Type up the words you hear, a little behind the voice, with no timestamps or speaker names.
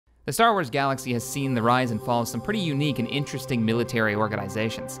The Star Wars galaxy has seen the rise and fall of some pretty unique and interesting military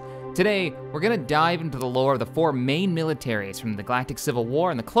organizations. Today, we're gonna dive into the lore of the four main militaries from the Galactic Civil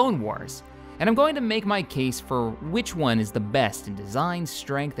War and the Clone Wars, and I'm going to make my case for which one is the best in design,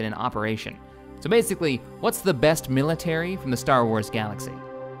 strength, and in operation. So basically, what's the best military from the Star Wars galaxy?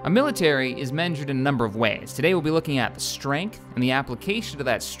 A military is measured in a number of ways. Today we'll be looking at the strength and the application of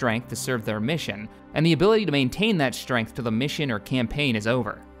that strength to serve their mission, and the ability to maintain that strength till the mission or campaign is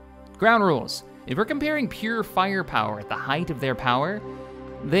over. Ground rules. If we're comparing pure firepower at the height of their power,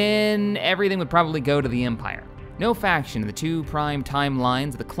 then everything would probably go to the Empire. No faction in the two prime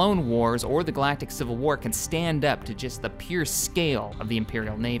timelines of the Clone Wars or the Galactic Civil War can stand up to just the pure scale of the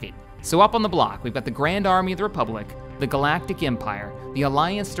Imperial Navy. So up on the block, we've got the Grand Army of the Republic, the Galactic Empire, the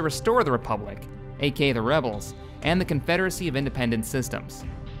Alliance to Restore the Republic, aka the Rebels, and the Confederacy of Independent Systems.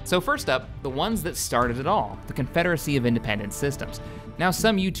 So first up, the ones that started it all, the Confederacy of Independent Systems. Now,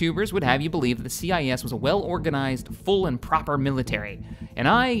 some YouTubers would have you believe that the CIS was a well-organized, full and proper military, and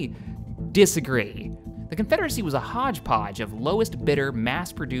I disagree. The Confederacy was a hodgepodge of lowest bidder,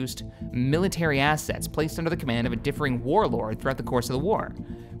 mass-produced military assets placed under the command of a differing warlord throughout the course of the war,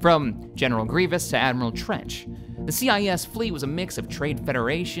 from General Grievous to Admiral Trench. The CIS fleet was a mix of Trade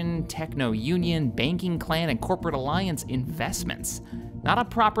Federation, Techno-Union, Banking Clan, and Corporate Alliance investments, not a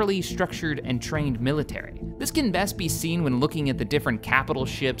properly structured and trained military. This can best be seen when looking at the different capital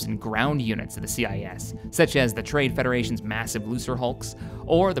ships and ground units of the CIS, such as the Trade Federation's massive Lucer Hulks,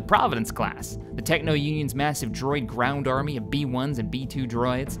 or the Providence class, the Techno-Union's massive droid ground army of B-1s and B-2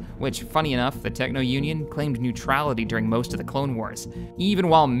 droids, which, funny enough, the Techno-Union claimed neutrality during most of the Clone Wars, even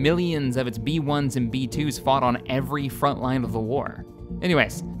while millions of its B-1s and B-2s fought on every front line of the war.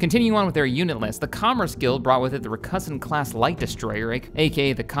 Anyways, continuing on with their unit list, the Commerce Guild brought with it the Recusant-class light destroyer,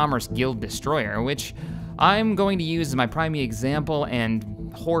 aka the Commerce Guild Destroyer, which I'm going to use as my primary example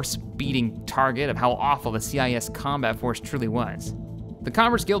and horse-beating target of how awful the CIS combat force truly was. The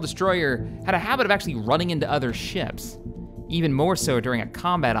Commerce Guild Destroyer had a habit of actually running into other ships, even more so during a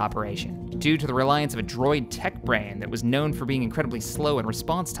combat operation, due to the reliance of a droid tech brain that was known for being incredibly slow in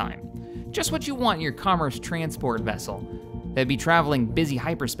response time. Just what you want in your commerce transport vessel that'd be traveling busy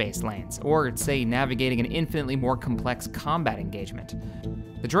hyperspace lanes, or say navigating an infinitely more complex combat engagement.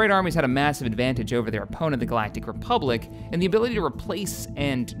 The droid armies had a massive advantage over their opponent, the Galactic Republic, in the ability to replace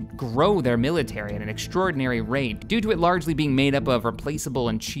and grow their military at an extraordinary rate, due to it largely being made up of replaceable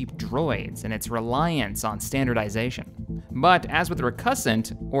and cheap droids, and its reliance on standardization. But as with the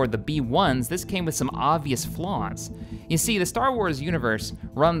Recusant, or the B-1s, this came with some obvious flaws. You see, the Star Wars universe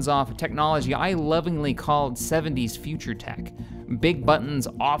runs off a technology I lovingly called 70s future tech. Big buttons,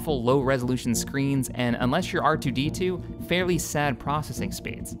 awful low-resolution screens, and unless you're R2-D2, fairly sad processing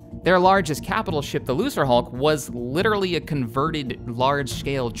speeds. Their largest capital ship, the Lucer Hulk, was literally a converted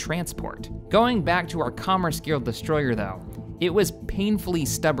large-scale transport. Going back to our Commerce Guild Destroyer though, it was painfully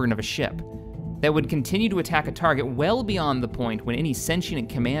stubborn of a ship that would continue to attack a target well beyond the point when any sentient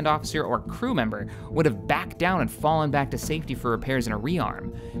command officer or crew member would have backed down and fallen back to safety for repairs and a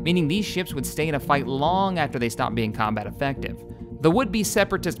rearm, meaning these ships would stay in a fight long after they stopped being combat effective. The would-be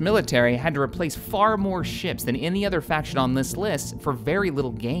separatist military had to replace far more ships than any other faction on this list for very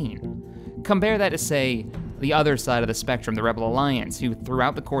little gain. Compare that to, say, the other side of the spectrum, the Rebel Alliance, who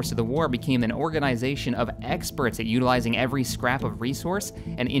throughout the course of the war became an organization of experts at utilizing every scrap of resource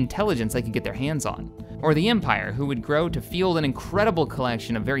and intelligence they could get their hands on. Or the Empire, who would grow to field an incredible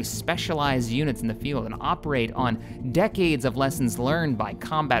collection of very specialized units in the field and operate on decades of lessons learned by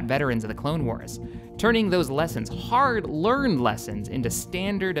combat veterans of the Clone Wars, turning those lessons, hard-learned lessons, into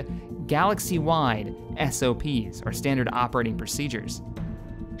standard galaxy-wide SOPs, or standard operating procedures.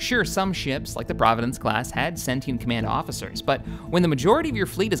 Sure, some ships, like the Providence class, had sentient command officers, but when the majority of your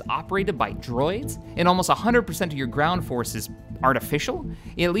fleet is operated by droids, and almost 100% of your ground force is artificial,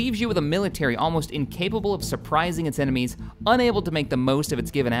 it leaves you with a military almost incapable of surprising its enemies, unable to make the most of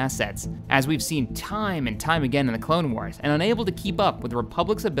its given assets, as we've seen time and time again in the Clone Wars, and unable to keep up with the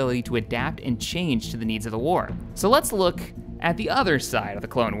Republic's ability to adapt and change to the needs of the war. So let's look at the other side of the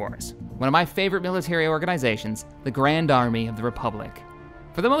Clone Wars. One of my favorite military organizations, the Grand Army of the Republic.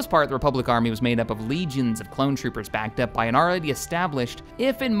 For the most part, the Republic Army was made up of legions of clone troopers backed up by an already established,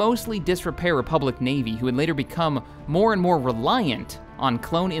 if in mostly disrepair Republic Navy, who would later become more and more reliant on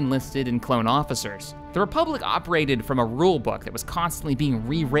clone enlisted and clone officers. The Republic operated from a rule book that was constantly being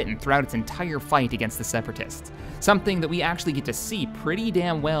rewritten throughout its entire fight against the Separatists, something that we actually get to see pretty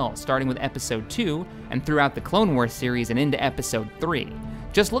damn well starting with Episode 2 and throughout the Clone Wars series and into Episode 3.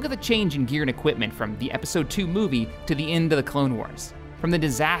 Just look at the change in gear and equipment from the Episode 2 movie to the end of the Clone Wars. From the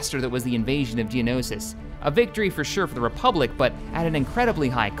disaster that was the invasion of Geonosis, A victory for sure for the Republic, but at an incredibly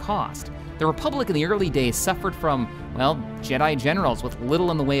high cost. The Republic in the early days suffered from, well, Jedi generals with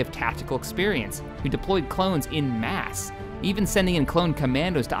little in the way of tactical experience, who deployed clones in mass, even sending in clone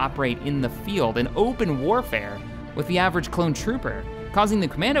commandos to operate in the field in open warfare with the average clone trooper, causing the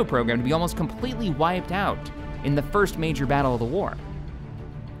commando program to be almost completely wiped out in the first major battle of the war.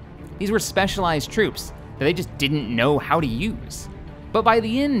 These were specialized troops that they just didn't know how to use. But by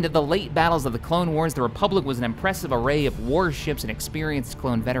the end of the late battles of the Clone Wars, the Republic was an impressive array of warships and experienced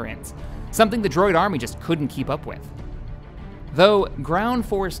clone veterans, something the droid army just couldn't keep up with. Though ground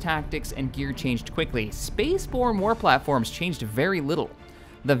force tactics and gear changed quickly, spaceborne war platforms changed very little.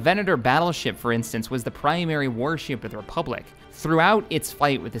 The Venator battleship, for instance, was the primary warship of the Republic throughout its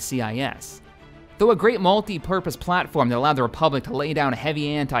fight with the CIS. Though a great multi-purpose platform that allowed the Republic to lay down heavy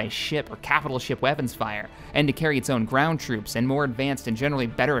anti-ship or capital ship weapons fire, and to carry its own ground troops and more advanced and generally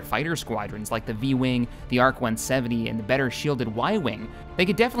better fighter squadrons like the V-Wing, the ARC-170, and the better shielded Y-Wing, they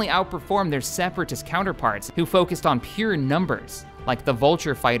could definitely outperform their separatist counterparts who focused on pure numbers, like the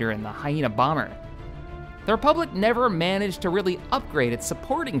Vulture fighter and the Hyena bomber. The Republic never managed to really upgrade its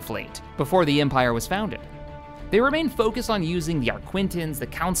supporting fleet before the Empire was founded. They remained focused on using the Arquintons, the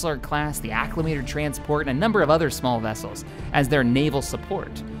Counselor class, the Acclimator transport, and a number of other small vessels as their naval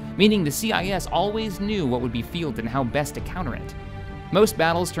support, meaning the CIS always knew what would be fielded and how best to counter it. Most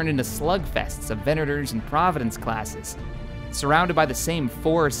battles turned into slugfests of Venators and Providence classes, surrounded by the same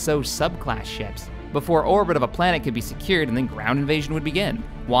 4 or so subclass ships, before orbit of a planet could be secured and then ground invasion would begin,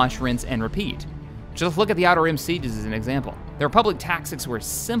 wash, rinse, and repeat. Just look at the Outer Rim sieges as an example. The Republic tactics were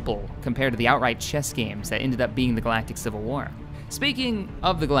simple compared to the outright chess games that ended up being the Galactic Civil War. Speaking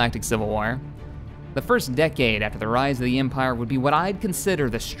of the Galactic Civil War, the first decade after the rise of the Empire would be what I'd consider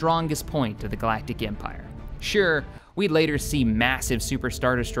the strongest point of the Galactic Empire. Sure, we'd later see massive Super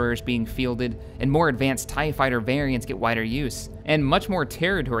Star Destroyers being fielded, and more advanced TIE Fighter variants get wider use, and much more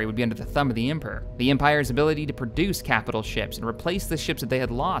territory would be under the thumb of the Emperor. The Empire's ability to produce capital ships and replace the ships that they had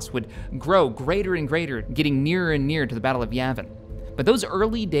lost would grow greater and greater, getting nearer and nearer to the Battle of Yavin. But those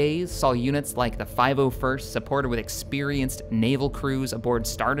early days saw units like the 501st supported with experienced naval crews aboard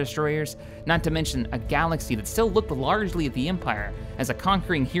Star Destroyers, not to mention a galaxy that still looked largely at the Empire as a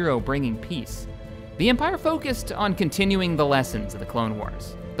conquering hero bringing peace. The Empire focused on continuing the lessons of the Clone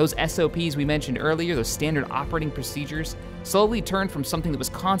Wars. Those SOPs we mentioned earlier, those standard operating procedures, slowly turned from something that was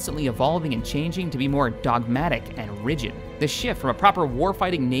constantly evolving and changing to be more dogmatic and rigid. The shift from a proper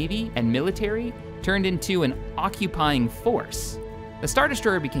warfighting navy and military turned into an occupying force. The Star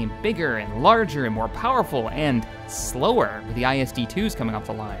Destroyer became bigger and larger and more powerful and slower with the ISD-2s coming off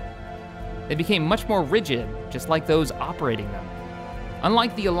the line. They became much more rigid, just like those operating them.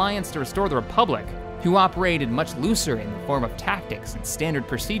 Unlike the Alliance to restore the Republic, who operated much looser in the form of tactics and standard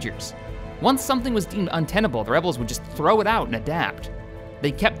procedures. Once something was deemed untenable, the rebels would just throw it out and adapt.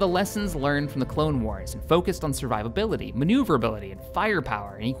 They kept the lessons learned from the Clone Wars and focused on survivability, maneuverability, and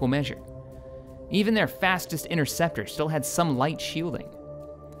firepower in equal measure. Even their fastest interceptors still had some light shielding.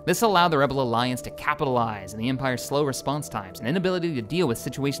 This allowed the Rebel Alliance to capitalize on the Empire's slow response times and inability to deal with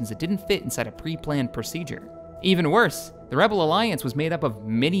situations that didn't fit inside a pre-planned procedure. Even worse, the Rebel Alliance was made up of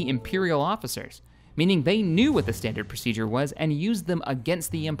many Imperial officers, meaning they knew what the standard procedure was and used them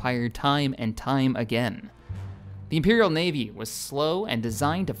against the Empire time and time again. The Imperial Navy was slow and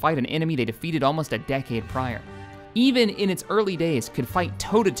designed to fight an enemy they defeated almost a decade prior. Even in its early days, could fight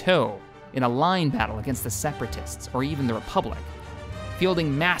toe-to-toe in a line battle against the Separatists or even the Republic,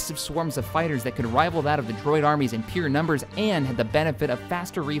 fielding massive swarms of fighters that could rival that of the droid armies in pure numbers and had the benefit of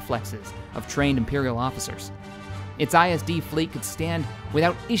faster reflexes of trained Imperial officers. Its ISD fleet could stand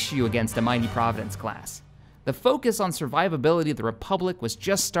without issue against a mighty Providence class. The focus on survivability of the Republic was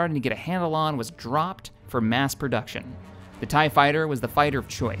just starting to get a handle on was dropped for mass production. The TIE Fighter was the fighter of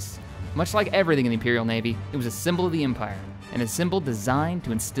choice. Much like everything in the Imperial Navy, it was a symbol of the Empire, and a symbol designed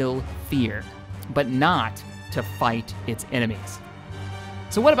to instill fear, but not to fight its enemies.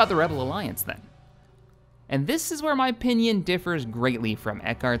 So what about the Rebel Alliance then? And this is where my opinion differs greatly from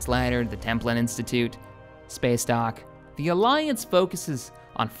EckhartsLadder, the Templin Institute, Spacedock. The Alliance focuses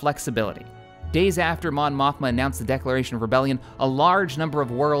on flexibility. Days after Mon Mothma announced the declaration of rebellion, a large number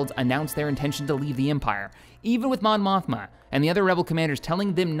of worlds announced their intention to leave the Empire, even with Mon Mothma and the other rebel commanders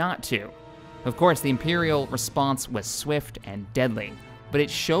telling them not to. Of course, the Imperial response was swift and deadly, but it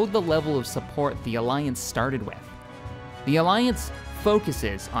showed the level of support the Alliance started with. The Alliance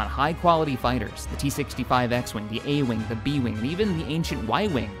focuses on high-quality fighters, the T-65 X-Wing, the A-Wing, the B-Wing, and even the ancient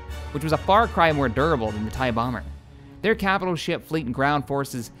Y-Wing, which was a far cry more durable than the TIE Bomber. Their capital ship fleet and ground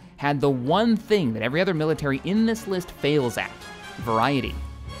forces had the one thing that every other military in this list fails at: variety.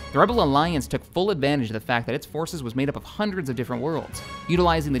 The Rebel Alliance took full advantage of the fact that its forces was made up of hundreds of different worlds,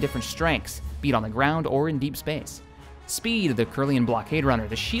 utilizing the different strengths, be it on the ground or in deep space. Speed of the Corellian blockade runner,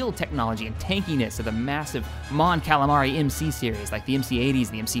 the shield technology and tankiness of the massive Mon Calamari MC series like the MC-80s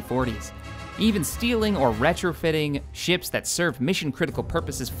and the MC-40s. Even stealing or retrofitting ships that served mission-critical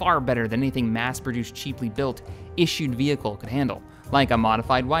purposes far better than anything mass-produced, cheaply built, issued vehicle could handle, like a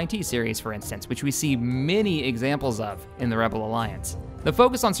modified YT series, for instance, which we see many examples of in the Rebel Alliance. The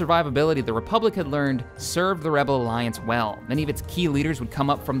focus on survivability the Republic had learned served the Rebel Alliance well. Many of its key leaders would come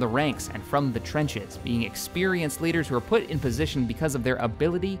up from the ranks and from the trenches, being experienced leaders who were put in position because of their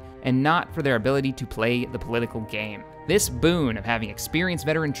ability and not for their ability to play the political game. This boon of having experienced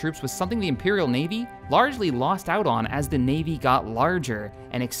veteran troops was something the Imperial Navy largely lost out on as the Navy got larger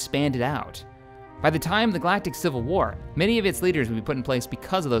and expanded out. By the time of the Galactic Civil War, many of its leaders would be put in place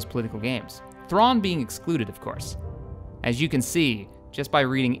because of those political games, Thrawn being excluded, of course. As you can see, just by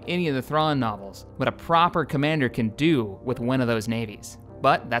reading any of the Thrawn novels, what a proper commander can do with one of those navies.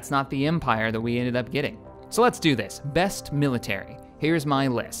 But that's not the Empire that we ended up getting. So let's do this. Best military. Here's my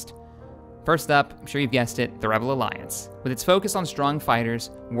list. First up, I'm sure you've guessed it, the Rebel Alliance. With its focus on strong fighters,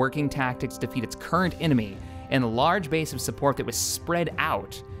 working tactics to defeat its current enemy, and a large base of support that was spread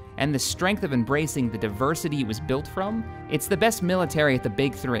out, and the strength of embracing the diversity it was built from, it's the best military at the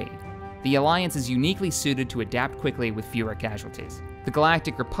big three. The Alliance is uniquely suited to adapt quickly with fewer casualties. The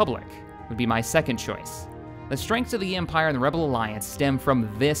Galactic Republic would be my second choice. The strengths of the Empire and the Rebel Alliance stem from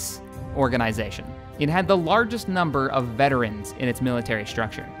this organization. It had the largest number of veterans in its military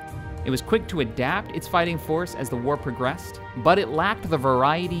structure. It was quick to adapt its fighting force as the war progressed, but it lacked the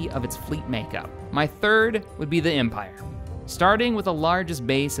variety of its fleet makeup. My third would be the Empire. Starting with the largest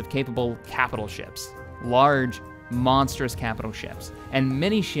base of capable capital ships. Large, monstrous capital ships, and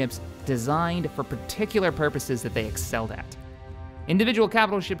many ships designed for particular purposes that they excelled at. Individual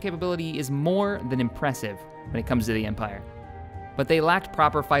capital ship capability is more than impressive when it comes to the Empire, but they lacked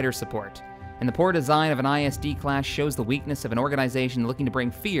proper fighter support, and the poor design of an ISD class shows the weakness of an organization looking to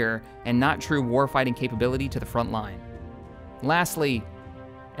bring fear and not true warfighting capability to the front line. Lastly,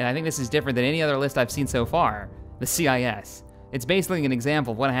 and I think this is different than any other list I've seen so far, the CIS. It's basically an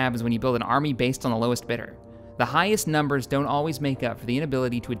example of what happens when you build an army based on the lowest bidder. The highest numbers don't always make up for the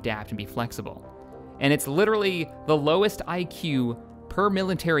inability to adapt and be flexible. And it's literally the lowest IQ per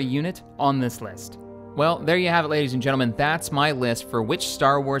military unit on this list. Well, there you have it, ladies and gentlemen. That's my list for which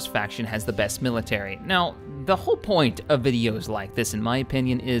Star Wars faction has the best military. Now, the whole point of videos like this, in my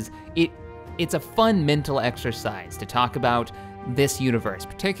opinion, is it's a fun mental exercise to talk about this universe,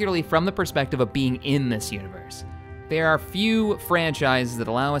 particularly from the perspective of being in this universe. There are few franchises that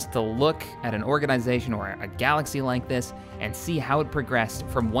allow us to look at an organization or a galaxy like this and see how it progressed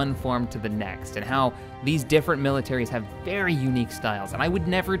from one form to the next, and how these different militaries have very unique styles, and I would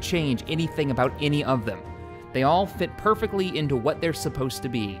never change anything about any of them. They all fit perfectly into what they're supposed to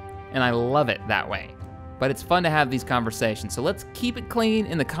be, and I love it that way. But it's fun to have these conversations, so let's keep it clean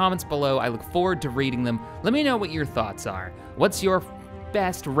in the comments below. I look forward to reading them. Let me know what your thoughts are. What's your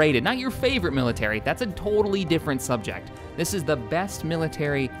best rated, not your favorite military, that's a totally different subject. This is the best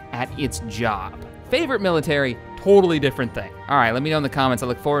military at its job. Favorite military, totally different thing. All right, let me know in the comments. I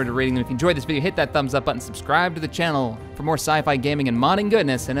look forward to reading them. If you enjoyed this video, hit that thumbs up button, subscribe to the channel for more sci-fi gaming and modding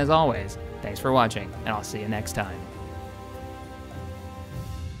goodness, and as always, thanks for watching, and I'll see you next time.